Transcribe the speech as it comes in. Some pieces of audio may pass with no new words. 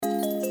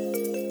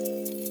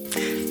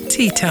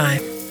Tea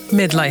Time,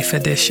 Midlife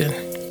Edition.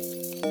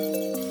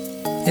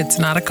 It's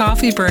not a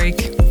coffee break.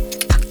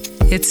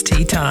 It's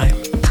tea time.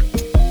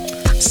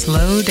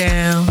 Slow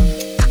down.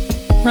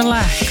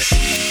 Relax.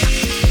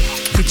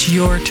 It's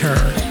your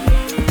turn.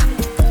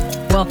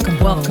 Welcome.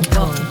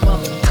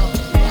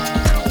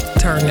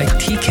 Turn the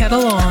tea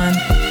kettle on.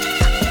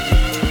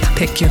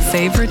 Pick your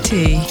favorite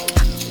tea.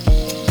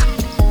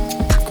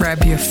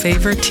 Grab your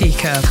favorite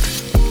teacup.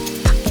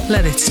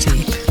 Let it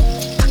steep.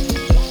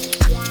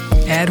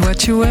 Add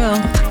what you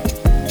will.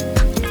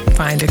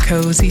 Find a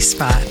cozy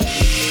spot.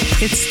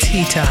 It's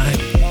tea time,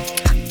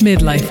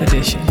 Midlife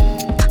Edition.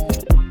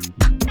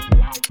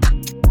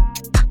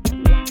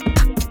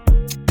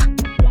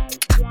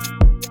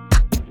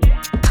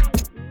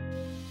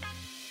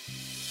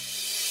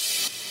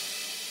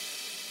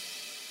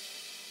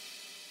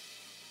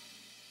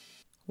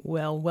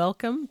 Well,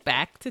 welcome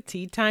back to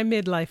Tea Time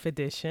Midlife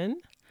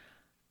Edition.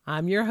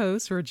 I'm your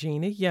host,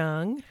 Regina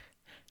Young.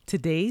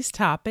 Today's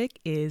topic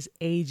is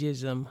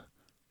ageism.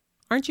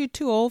 Aren't you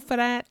too old for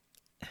that?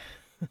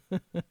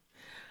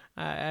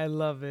 I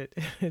love it.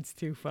 It's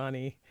too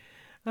funny.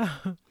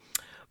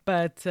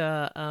 But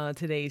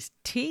today's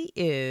tea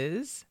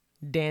is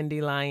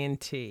dandelion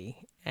tea.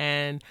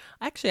 And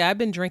actually, I've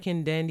been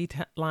drinking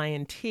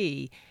dandelion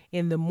tea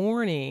in the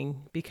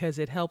morning because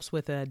it helps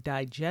with a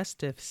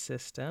digestive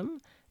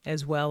system,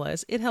 as well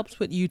as it helps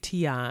with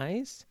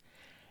UTIs.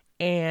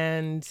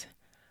 And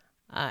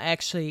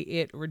actually,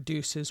 it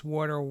reduces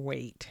water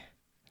weight.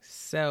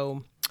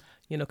 So,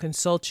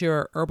 consult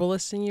your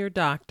herbalist and your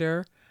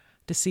doctor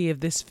to see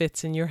if this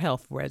fits in your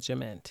health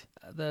regimen.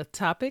 The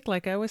topic,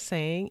 like I was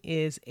saying,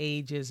 is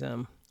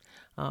ageism.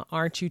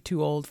 Aren't you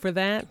too old for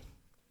that?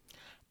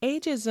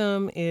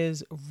 Ageism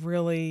is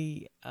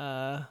really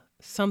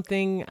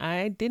something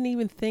I didn't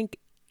even think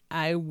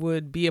I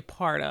would be a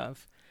part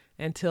of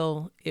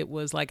until it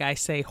was, like I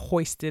say,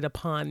 hoisted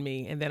upon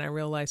me. And then I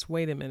realized,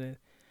 wait a minute,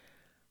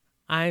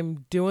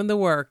 I'm doing the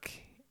work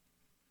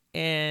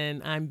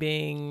and I'm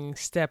being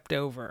stepped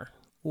over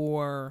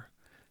or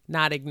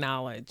not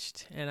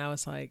acknowledged. And I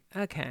was like,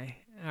 okay,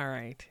 all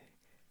right.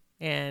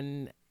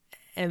 And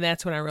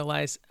that's when I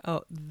realized,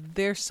 oh,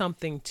 there's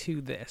something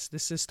to this.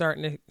 This is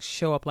starting to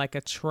show up like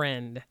a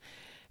trend.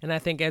 And I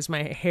think as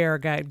my hair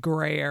got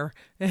grayer,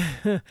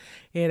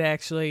 it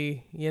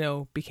actually,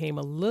 became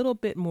a little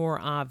bit more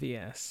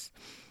obvious.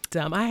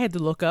 I had to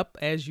look up,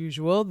 as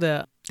usual,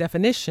 the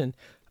definition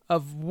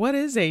of what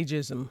is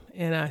ageism.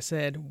 And I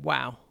said,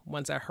 wow,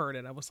 once I heard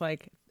it, I was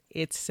like,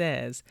 it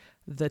says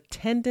the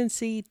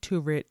tendency to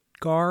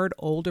regard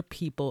older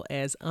people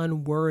as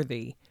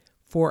unworthy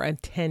for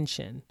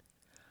attention,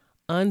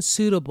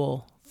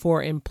 unsuitable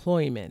for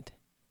employment,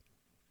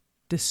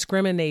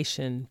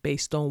 discrimination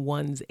based on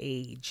one's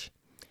age.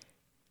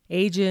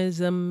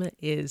 Ageism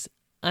is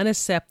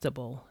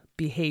unacceptable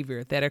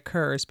behavior that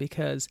occurs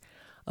because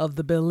of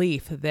the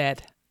belief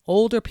that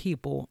older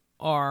people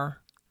are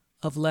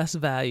of less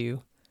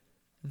value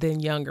than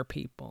younger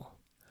people.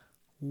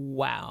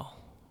 Wow.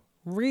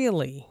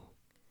 Really?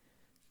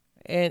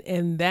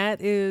 And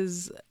that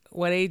is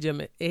what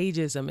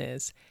ageism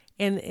is.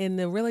 And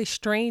the really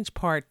strange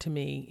part to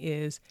me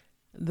is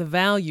the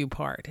value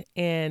part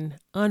and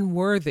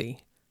unworthy.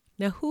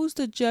 Now, who's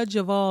the judge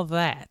of all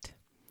that?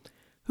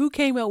 Who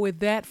came up with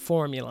that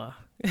formula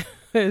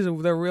is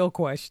the real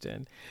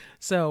question.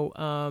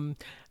 So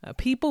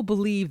people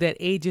believe that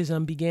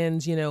ageism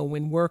begins,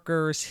 when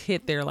workers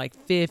hit their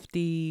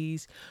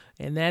 50s.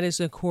 And that is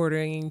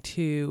according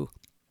to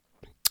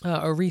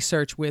a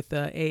research with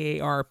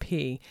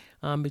AARP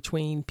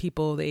between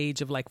people the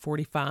age of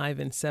 45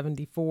 and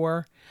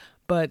 74.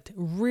 But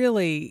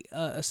really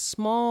a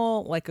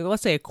small,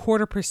 let's say a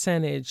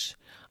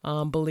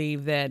 0.25%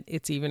 believe that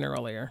it's even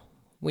earlier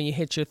when you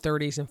hit your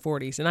 30s and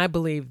 40s. And I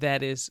believe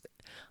that is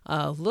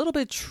a little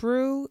bit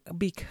true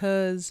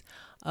because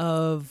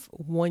of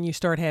when you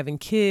start having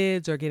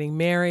kids or getting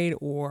married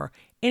or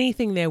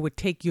anything that would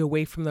take you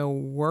away from the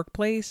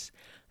workplace,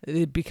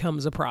 it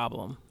becomes a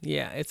problem.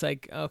 Yeah, it's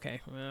like, okay,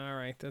 all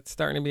right, that's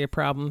starting to be a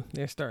problem.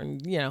 They're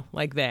starting,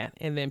 like that.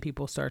 And then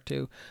people start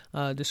to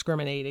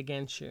discriminate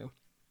against you.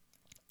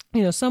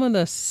 Some of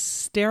the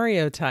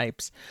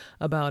stereotypes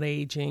about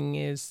aging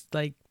is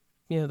the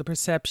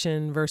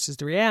perception versus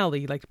the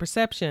reality. Like the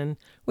perception,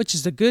 which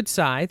is the good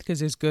side because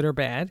there's good or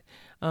bad.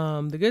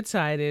 The good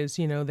side is,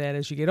 that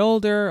as you get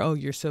older, oh,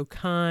 you're so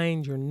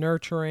kind, you're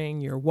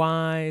nurturing, you're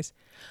wise.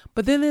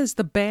 But then there's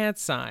the bad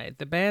side.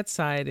 The bad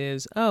side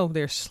is, oh,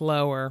 they're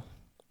slower.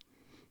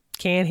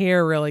 Can't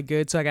hear really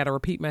good, so I got to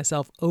repeat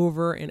myself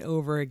over and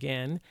over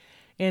again.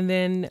 And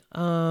then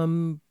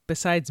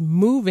besides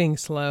moving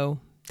slow,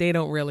 they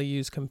don't really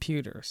use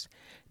computers.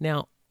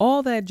 Now,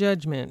 all that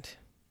judgment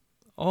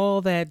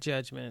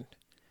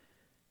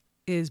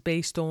is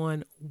based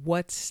on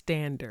what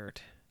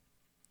standard?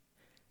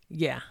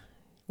 Yeah.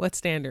 What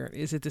standard?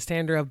 Is it the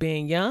standard of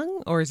being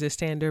young or is it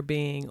standard of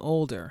being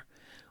older?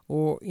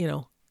 Or,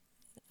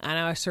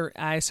 I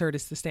assert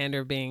it's the standard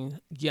of being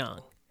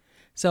young.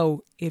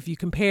 So if you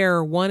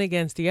compare one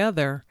against the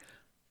other,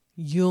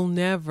 you'll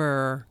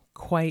never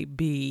quite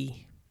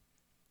be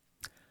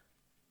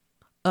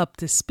up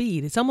to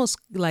speed. It's almost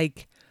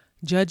like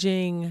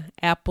judging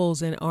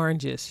apples and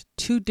oranges,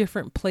 two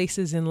different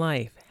places in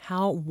life.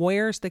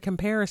 Where's the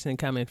comparison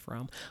coming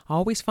from? I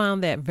always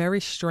found that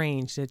very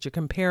strange that you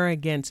compare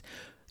against,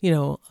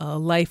 a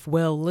life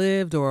well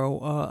lived or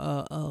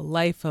a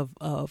life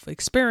of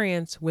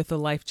experience with a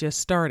life just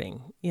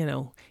starting,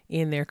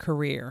 in their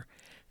career.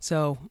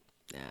 So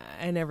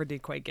I never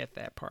did quite get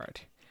that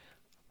part.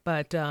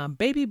 But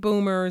baby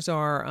boomers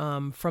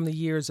are from the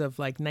years of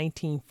like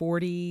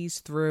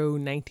 1940s through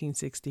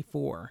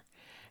 1964.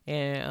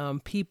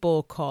 And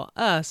people call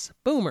us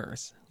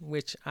boomers,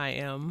 which I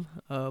am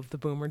of the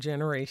boomer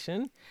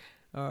generation.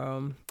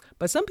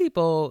 But some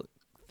people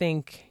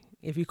think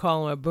if you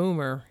call them a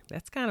boomer,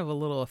 that's kind of a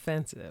little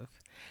offensive.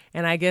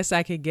 And I guess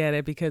I could get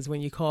it because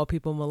when you call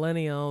people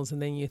millennials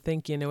and then you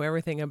think you know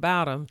everything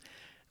about them,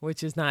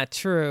 which is not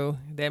true,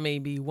 that may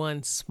be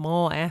one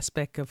small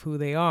aspect of who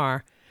they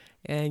are.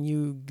 And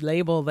you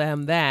label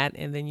them that,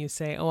 and then you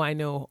say, oh, I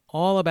know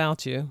all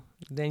about you.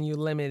 Then you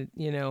limit,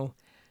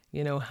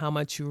 how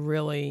much you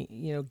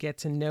really, get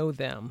to know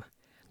them.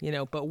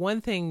 But one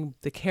thing,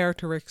 the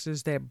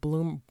characteristics that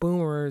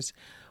boomers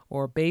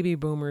or baby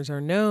boomers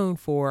are known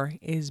for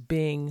is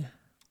being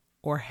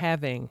or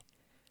having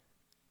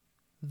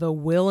the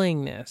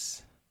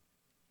willingness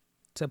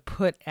to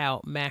put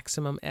out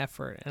maximum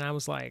effort. And I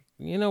was like,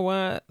 you know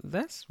what?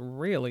 That's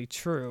really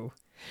true.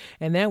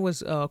 And that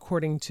was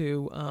according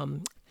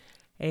to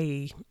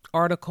a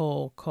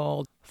article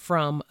called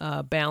From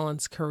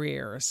Balanced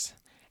Careers.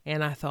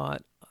 And I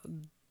thought,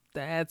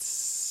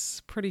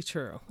 that's pretty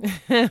true.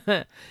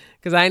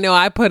 Because I know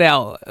I put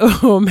out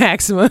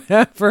maximum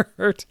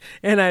effort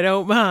and I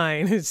don't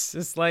mind. It's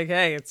just like,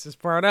 hey, it's just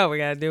part of it. We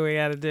got to do what we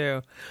got to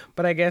do.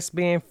 But I guess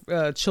being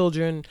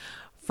children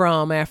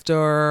from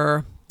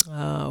after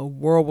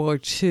World War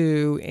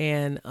II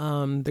and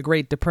the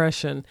Great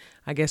Depression,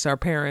 I guess our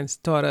parents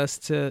taught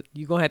us you're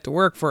going to have to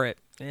work for it.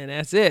 And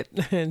that's it.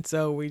 And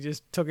so we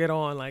just took it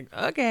on like,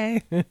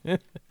 okay.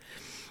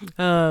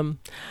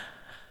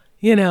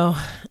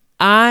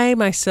 I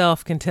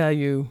myself can tell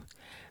you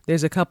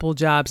there's a couple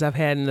jobs I've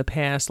had in the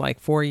past, like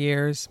 4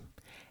 years.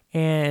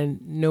 And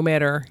no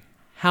matter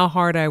how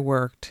hard I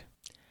worked,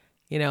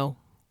 and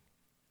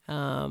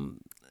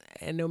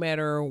no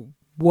matter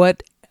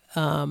what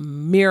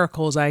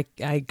miracles I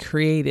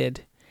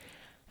created,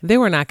 they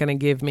were not going to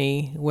give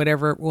me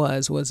whatever it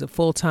was a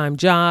full-time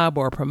job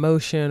or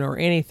promotion or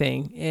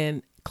anything.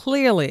 And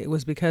clearly it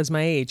was because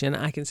my age. And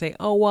I can say,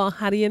 oh, well,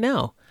 how do you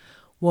know?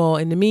 Well,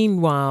 in the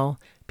meanwhile,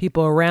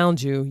 people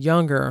around you,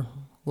 younger,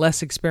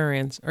 less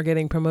experienced, are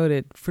getting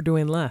promoted for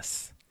doing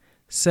less.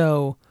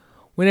 So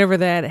whenever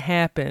that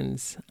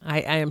happens,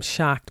 I am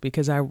shocked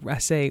because I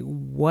say,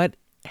 what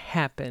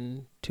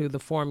happened to the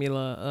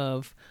formula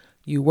of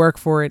you work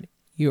for it,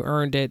 you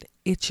earned it,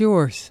 it's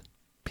yours,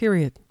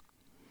 period.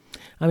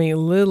 I mean,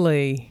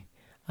 literally,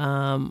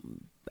 I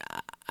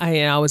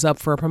was up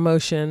for a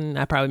promotion.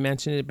 I probably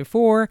mentioned it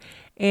before,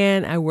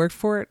 and I worked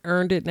for it,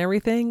 earned it and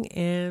everything.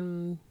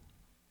 And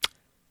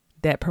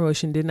that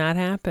promotion did not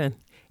happen,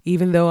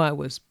 even though I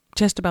was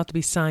just about to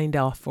be signed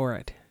off for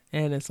it.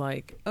 And it's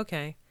like,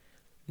 okay,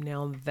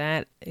 now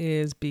that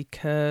is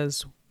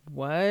because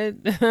what?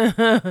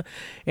 And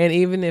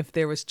even if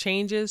there was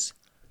changes,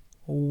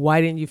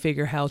 why didn't you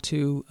figure how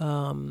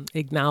to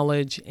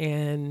acknowledge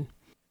and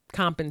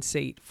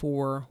compensate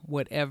for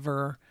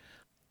whatever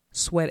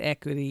sweat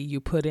equity you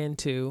put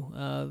into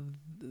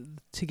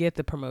to get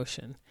the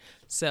promotion?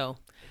 So,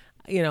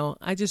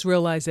 I just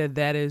realized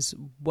that is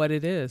what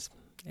it is,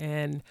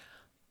 and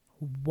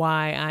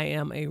why I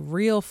am a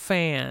real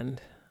fan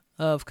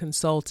of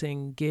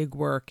consulting, gig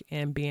work,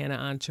 and being an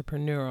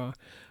entrepreneur,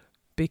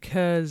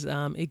 because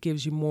it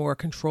gives you more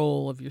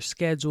control of your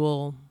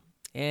schedule.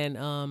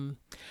 And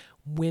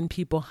when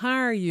people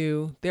hire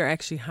you, they're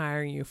actually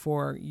hiring you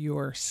for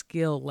your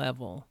skill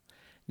level,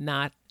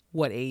 not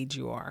what age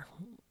you are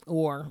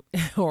or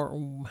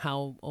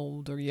how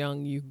old or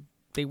young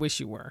they wish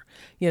you were.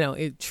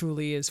 It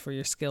truly is for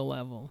your skill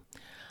level.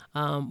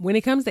 When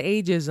it comes to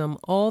ageism,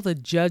 all the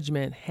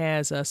judgment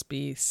has us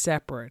be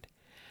separate,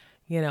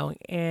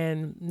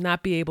 and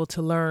not be able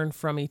to learn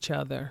from each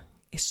other.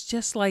 It's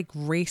just like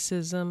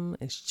racism.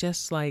 It's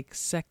just like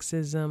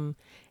sexism,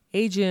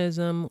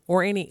 ageism,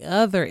 or any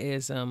other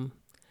ism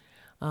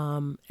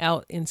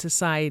out in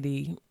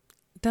society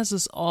does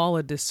us all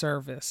a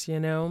disservice,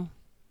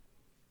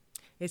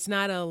 It's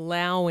not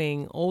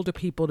allowing older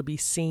people to be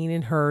seen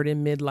and heard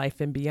in midlife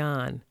and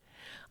beyond.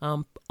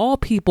 All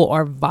people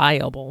are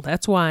viable.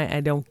 That's why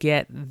I don't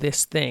get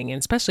this thing, and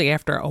especially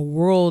after a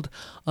world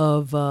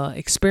of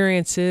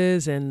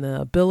experiences and the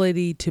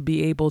ability to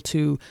be able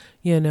to,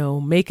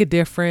 make a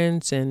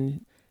difference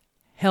and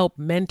help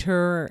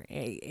mentor.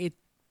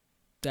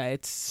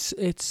 It's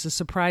a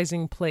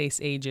surprising place,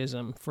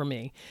 ageism, for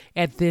me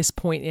at this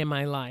point in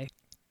my life.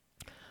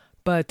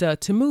 But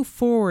to move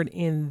forward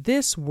in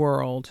this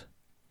world,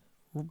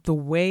 the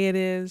way it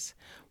is,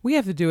 we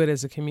have to do it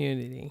as a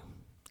community.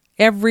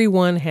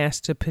 Everyone has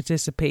to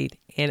participate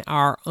in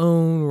our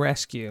own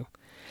rescue.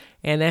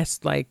 And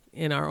that's like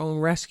in our own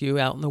rescue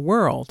out in the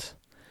world.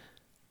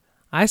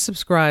 I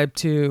subscribe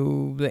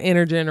to the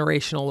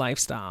intergenerational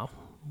lifestyle,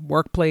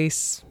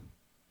 workplace,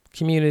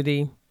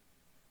 community,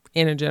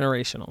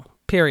 intergenerational,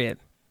 period.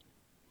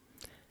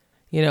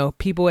 You know,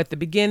 people at the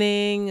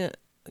beginning,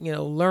 you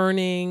know,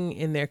 learning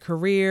in their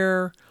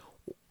career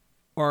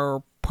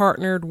or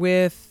partnered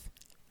with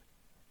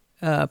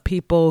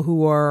people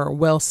who are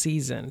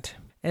well-seasoned,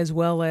 as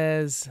well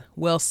as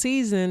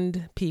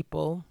well-seasoned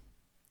people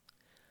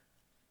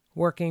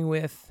working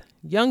with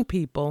young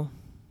people.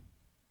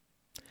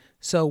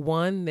 So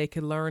one, they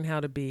could learn how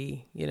to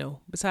be, you know,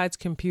 besides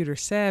computer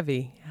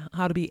savvy,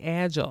 how to be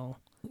agile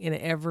in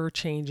an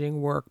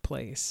ever-changing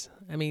workplace.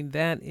 I mean,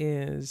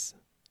 it's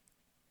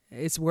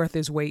worth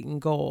its weight in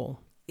gold.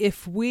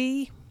 If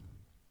we,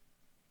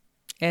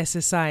 as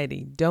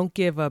society, don't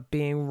give up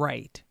being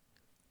right,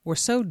 we're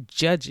so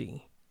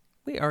judgy.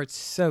 We are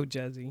so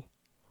judgy.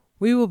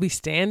 We will be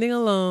standing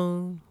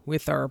alone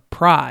with our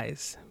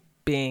prize,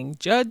 being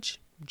judge,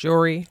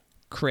 jury,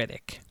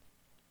 critic.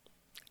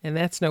 And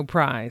that's no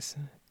prize.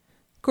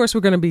 Of course,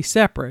 we're going to be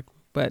separate,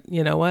 but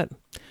you know what?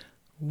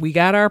 We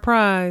got our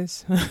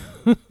prize.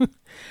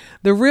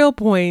 The real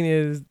point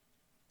is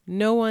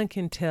no one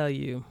can tell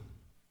you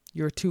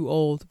you're too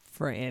old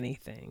for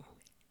anything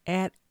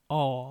at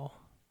all.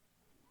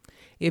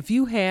 If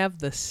you have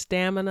the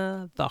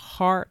stamina, the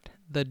heart,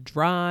 the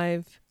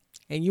drive,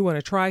 and you want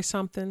to try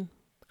something,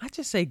 I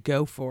just say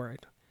go for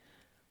it.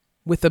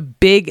 With a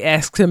big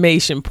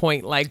exclamation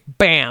point like,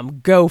 bam,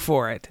 go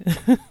for it.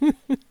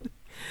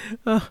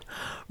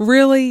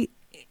 Really,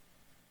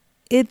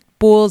 it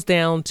boils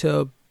down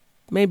to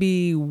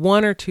maybe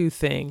one or two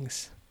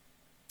things.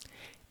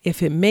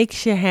 If it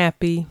makes you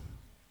happy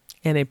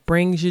and it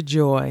brings you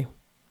joy,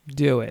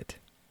 do it.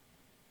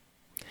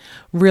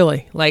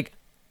 Really, like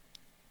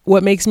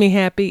what makes me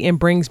happy and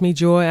brings me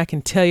joy, I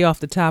can tell you off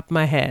the top of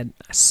my head.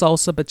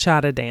 Salsa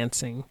bachata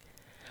dancing,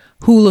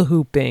 hula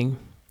hooping,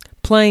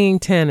 playing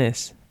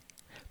tennis,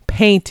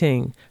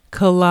 painting,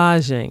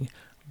 collaging,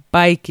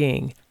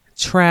 biking,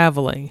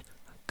 traveling,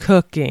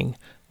 cooking,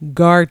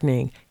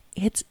 gardening.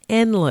 It's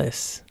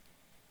endless.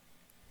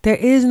 There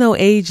is no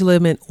age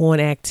limit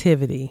on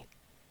activity.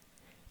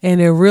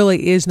 And there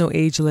really is no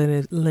age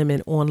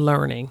limit on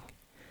learning.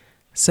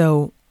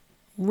 So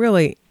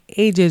really,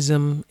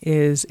 ageism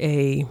is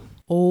a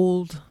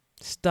old,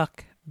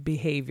 stuck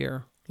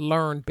behavior,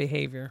 learned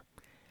behavior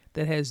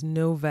that has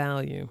no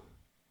value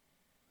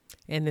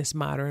in this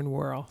modern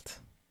world.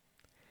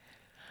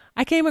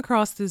 I came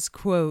across this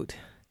quote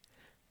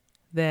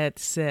that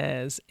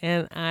says,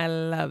 and I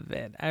love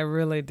it, I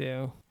really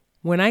do.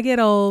 When I get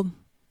old,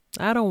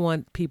 I don't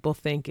want people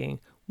thinking,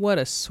 what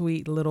a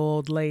sweet little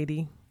old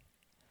lady.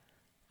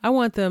 I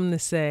want them to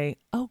say,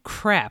 oh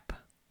crap,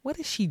 what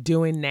is she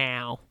doing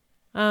now?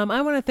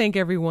 I want to thank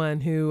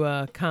everyone who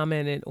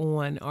commented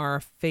on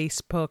our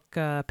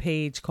Facebook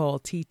page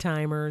called Tea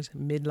Timers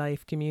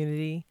Midlife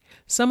Community.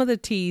 Some of the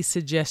teas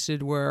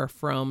suggested were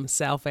from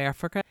South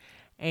Africa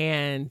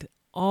and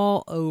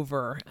all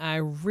over. I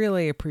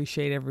really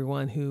appreciate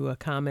everyone who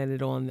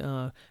commented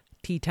on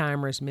Tea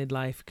Timers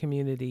Midlife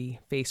Community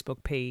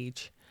Facebook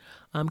page.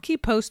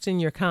 Keep posting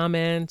your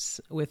comments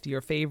with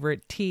your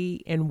favorite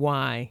tea and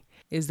why.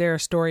 Is there a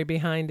story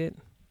behind it?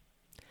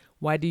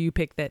 Why do you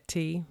pick that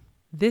tea?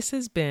 This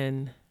has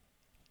been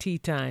Tea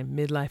Time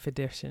Midlife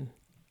Edition.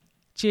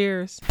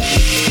 Cheers.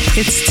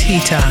 It's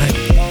tea time,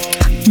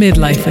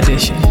 Midlife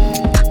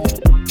Edition.